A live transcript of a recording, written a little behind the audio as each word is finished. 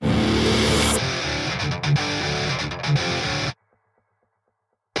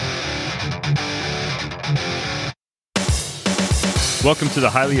Welcome to the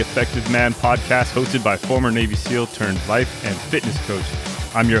Highly Effective Man podcast, hosted by former Navy SEAL turned life and fitness coach.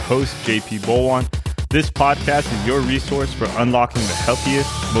 I'm your host, JP Bolwan. This podcast is your resource for unlocking the healthiest,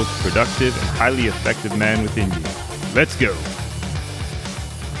 most productive, and highly effective man within you. Let's go.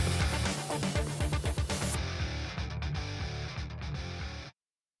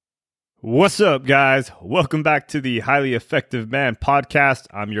 What's up, guys? Welcome back to the Highly Effective Man podcast.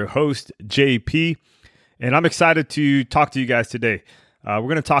 I'm your host, JP, and I'm excited to talk to you guys today. We're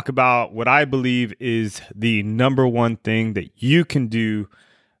going to talk about what I believe is the number one thing that you can do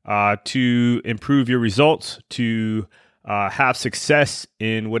to improve your results, to have success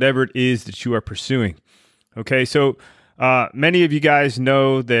in whatever it is that you are pursuing. Okay, so many of you guys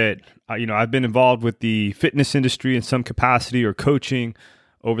know that I've been involved with the fitness industry in some capacity or coaching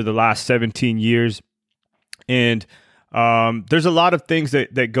over the last 17 years. And there's a lot of things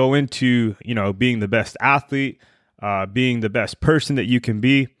that go into, being the best athlete, being the best person that you can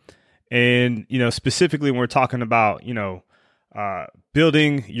be. And, specifically when we're talking about,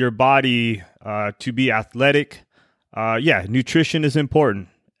 building your body to be athletic, nutrition is important.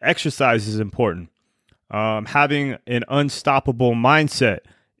 Exercise is important. Having an unstoppable mindset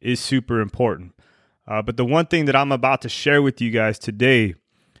is super important. But the one thing that I'm about to share with you guys today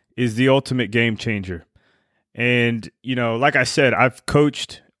is the ultimate game changer. And, like I said, I've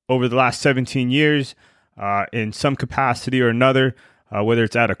coached over the last 17 years in some capacity or another, whether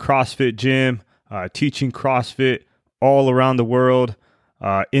it's at a CrossFit gym, teaching CrossFit all around the world,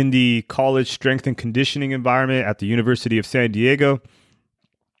 in the college strength and conditioning environment at the University of San Diego.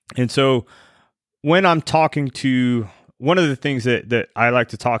 And so when I'm talking to, one of the things that I like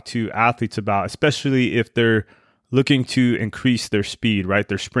to talk to athletes about, especially if they're looking to increase their speed, right?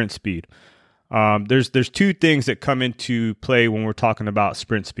 Their sprint speed. There's two things that come into play when we're talking about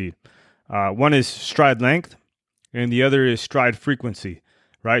sprint speed. One is stride length, and the other is stride frequency,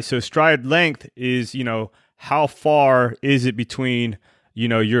 right? So stride length is, how far is it between,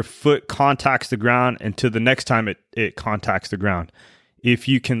 your foot contacts the ground and to the next time it contacts the ground. If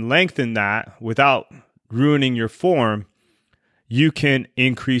you can lengthen that without ruining your form, you can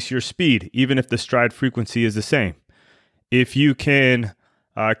increase your speed, even if the stride frequency is the same. If you can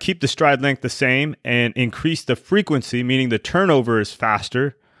keep the stride length the same and increase the frequency, meaning the turnover is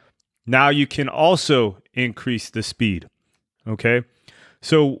faster, now you can also increase the speed, okay?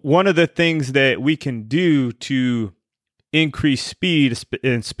 So one of the things that we can do to increase speed,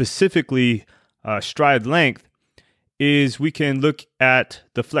 and specifically stride length, is we can look at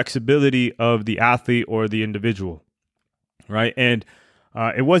the flexibility of the athlete or the individual, right? And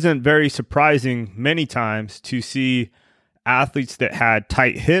it wasn't very surprising many times to see athletes that had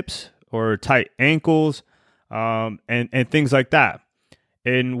tight hips or tight ankles and things like that.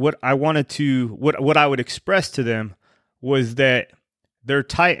 And what I would express to them was that their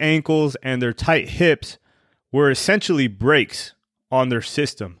tight ankles and their tight hips were essentially brakes on their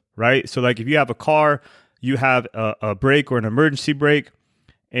system, right? So like if you have a car, you have a brake or an emergency brake.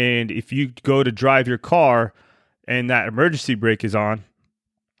 And if you go to drive your car and that emergency brake is on,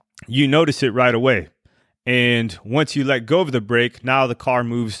 you notice it right away. And once you let go of the brake, now the car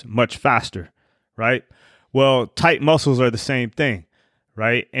moves much faster, right? Well, tight muscles are the same thing,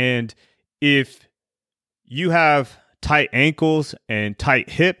 right? And if you have tight ankles and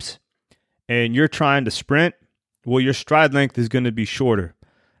tight hips and you're trying to sprint, well, your stride length is going to be shorter,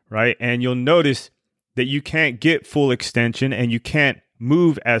 right? And you'll notice that you can't get full extension and you can't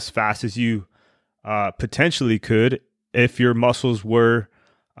move as fast as you potentially could if your muscles were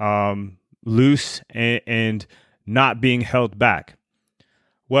loose and not being held back.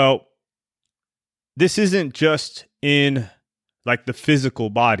 Well, this isn't just in like the physical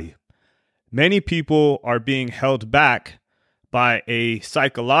body. Many people are being held back by a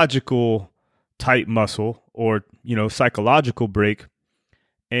psychological tight muscle or, psychological brake.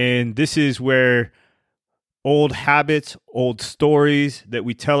 And this is where old habits, old stories that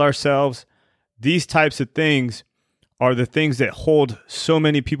we tell ourselves, these types of things are the things that hold so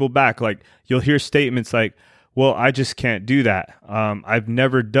many people back. Like you'll hear statements like, well, I just can't do that. I've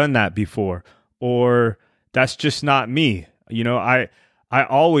never done that before. Or that's just not me. I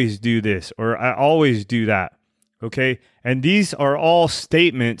always do this or I always do that. Okay. And these are all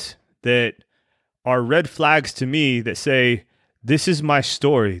statements that are red flags to me that say, this is my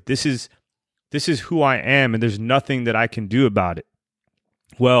story. This is who I am. And there's nothing that I can do about it.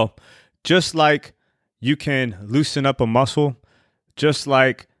 Well, just like you can loosen up a muscle, just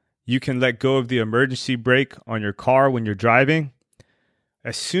like you can let go of the emergency brake on your car when you're driving.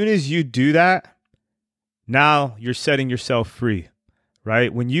 As soon as you do that, now you're setting yourself free,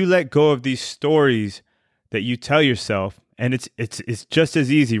 right? When you let go of these stories that you tell yourself And it's just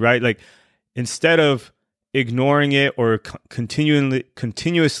as easy, right? Like instead of ignoring it or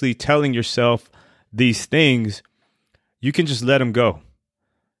continuously telling yourself these things, you can just let them go.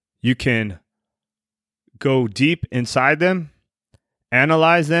 You can go deep inside them,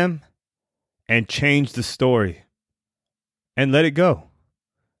 analyze them, and change the story and let it go,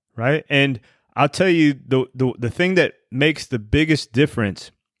 right? And I'll tell you the thing that makes the biggest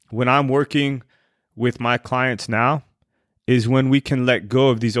difference when I'm working with my clients now is when we can let go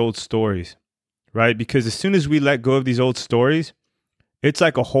of these old stories, right? Because as soon as we let go of these old stories, it's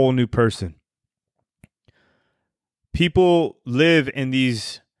like a whole new person. People live in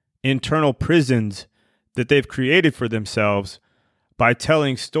these internal prisons that they've created for themselves by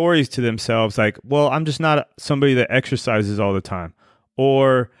telling stories to themselves like, well, I'm just not somebody that exercises all the time,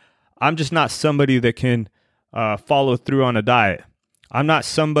 or I'm just not somebody that can follow through on a diet. I'm not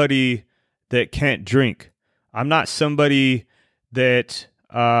somebody that can't drink. I'm not somebody that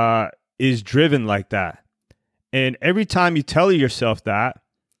is driven like that. And every time you tell yourself that,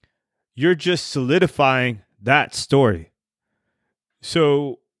 you're just solidifying that story.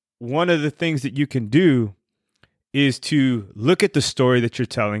 So one of the things that you can do is to look at the story that you're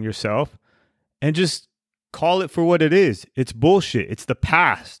telling yourself and just call it for what it is. It's bullshit. It's the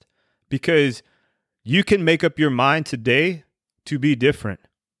past. Because you can make up your mind today to be different.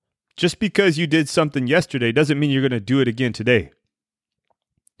 Just because you did something yesterday doesn't mean you're going to do it again today.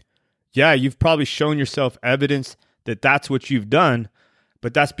 Yeah, you've probably shown yourself evidence that that's what you've done,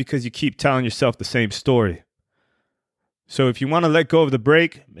 but that's because you keep telling yourself the same story. So if you want to let go of the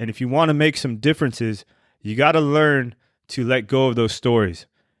break, and if you want to make some differences, you got to learn to let go of those stories.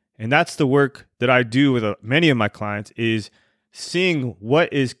 And that's the work that I do with many of my clients, is seeing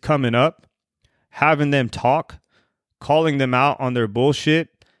what is coming up, having them talk, calling them out on their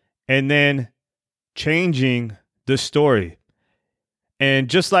bullshit, and then changing the story. And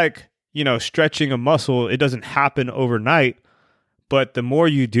just like, stretching a muscle, it doesn't happen overnight, but the more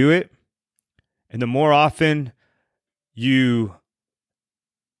you do it, and the more often you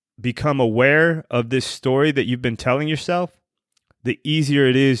become aware of this story that you've been telling yourself, the easier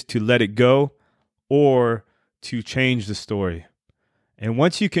it is to let it go or to change the story. And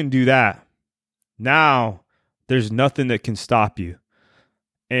once you can do that, now there's nothing that can stop you.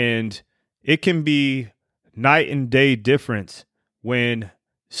 And it can be night and day difference when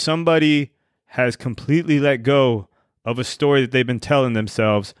somebody has completely let go of a story that they've been telling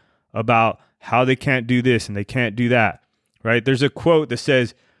themselves about how they can't do this and they can't do that, right? There's a quote that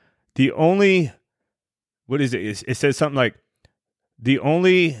says, it says something like, the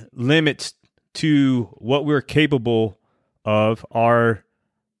only limits to what we're capable of are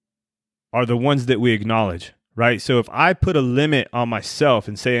the ones that we acknowledge, right? So if I put a limit on myself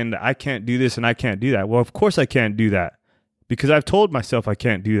and saying that I can't do this and I can't do that, well, of course I can't do that because I've told myself I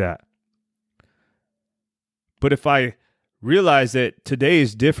can't do that. But if I realize that today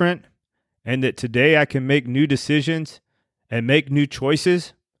is different and that today I can make new decisions and make new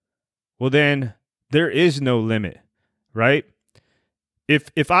choices, well, then there is no limit, right?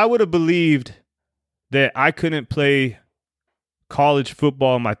 If I would have believed that I couldn't play college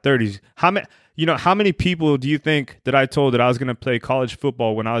football in my 30s, how many people do you think that I told that I was going to play college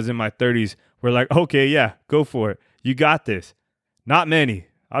football when I was in my 30s were like, okay, yeah, go for it. You got this. Not many.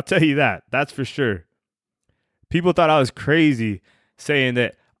 I'll tell you that. That's for sure. People thought I was crazy saying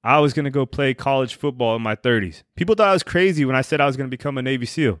that I was going to go play college football in my 30s. People thought I was crazy when I said I was going to become a Navy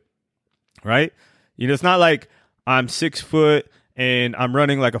SEAL, right? It's not like I'm 6 foot and I'm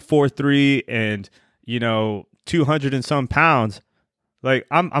running like a 4.3 and, 200 and some pounds. Like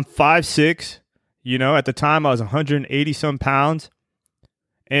I'm 5'6", at the time I was 180 some pounds.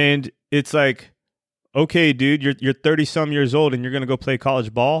 And it's like, okay, dude, you're 30 some years old and you're going to go play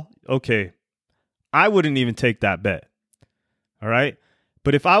college ball. Okay. I wouldn't even take that bet. All right.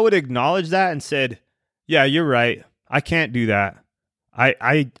 But if I would acknowledge that and said, yeah, you're right, I can't do that,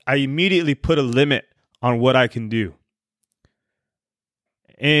 I immediately put a limit on what I can do.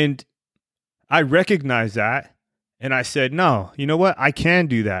 And I recognized that and I said, no, you know what? I can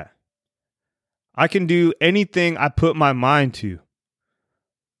do that. I can do anything I put my mind to.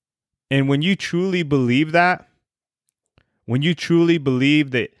 And when you truly believe that, when you truly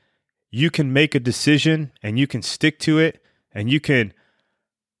believe that you can make a decision and you can stick to it and you can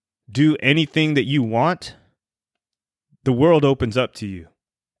do anything that you want, the world opens up to you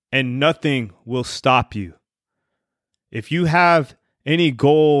and nothing will stop you. If you have any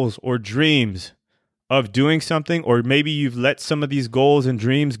goals or dreams of doing something, or maybe you've let some of these goals and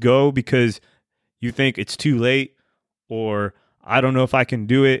dreams go because you think it's too late, or I don't know if I can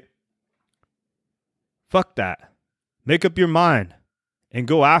do it, fuck that. Make up your mind and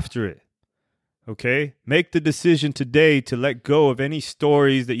go after it. Okay? Make the decision today to let go of any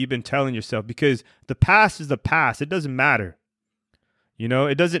stories that you've been telling yourself, because the past is the past. It doesn't matter.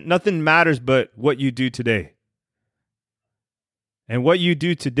 Nothing matters but what you do today. And what you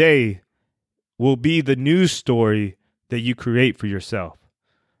do today will be the news story that you create for yourself.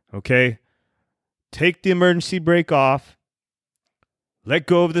 Okay? Take the emergency brake off, let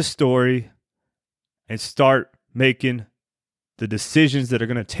go of the story, and start making the decisions that are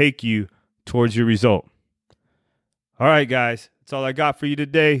going to take you towards your result. All right, guys, that's all I got for you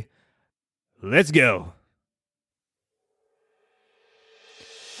today. Let's go.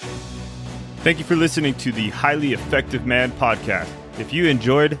 Thank you for listening to the Highly Effective Man podcast. If you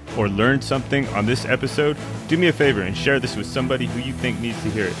enjoyed or learned something on this episode, do me a favor and share this with somebody who you think needs to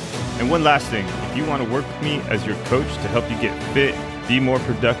hear it. And one last thing, if you want to work with me as your coach to help you get fit, be more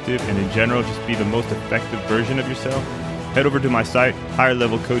productive, and in general, just be the most effective version of yourself, head over to my site,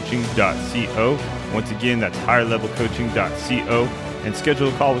 higherlevelcoaching.co. Once again, that's higherlevelcoaching.co, and schedule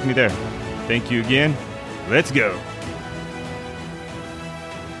a call with me there. Thank you again. Let's go.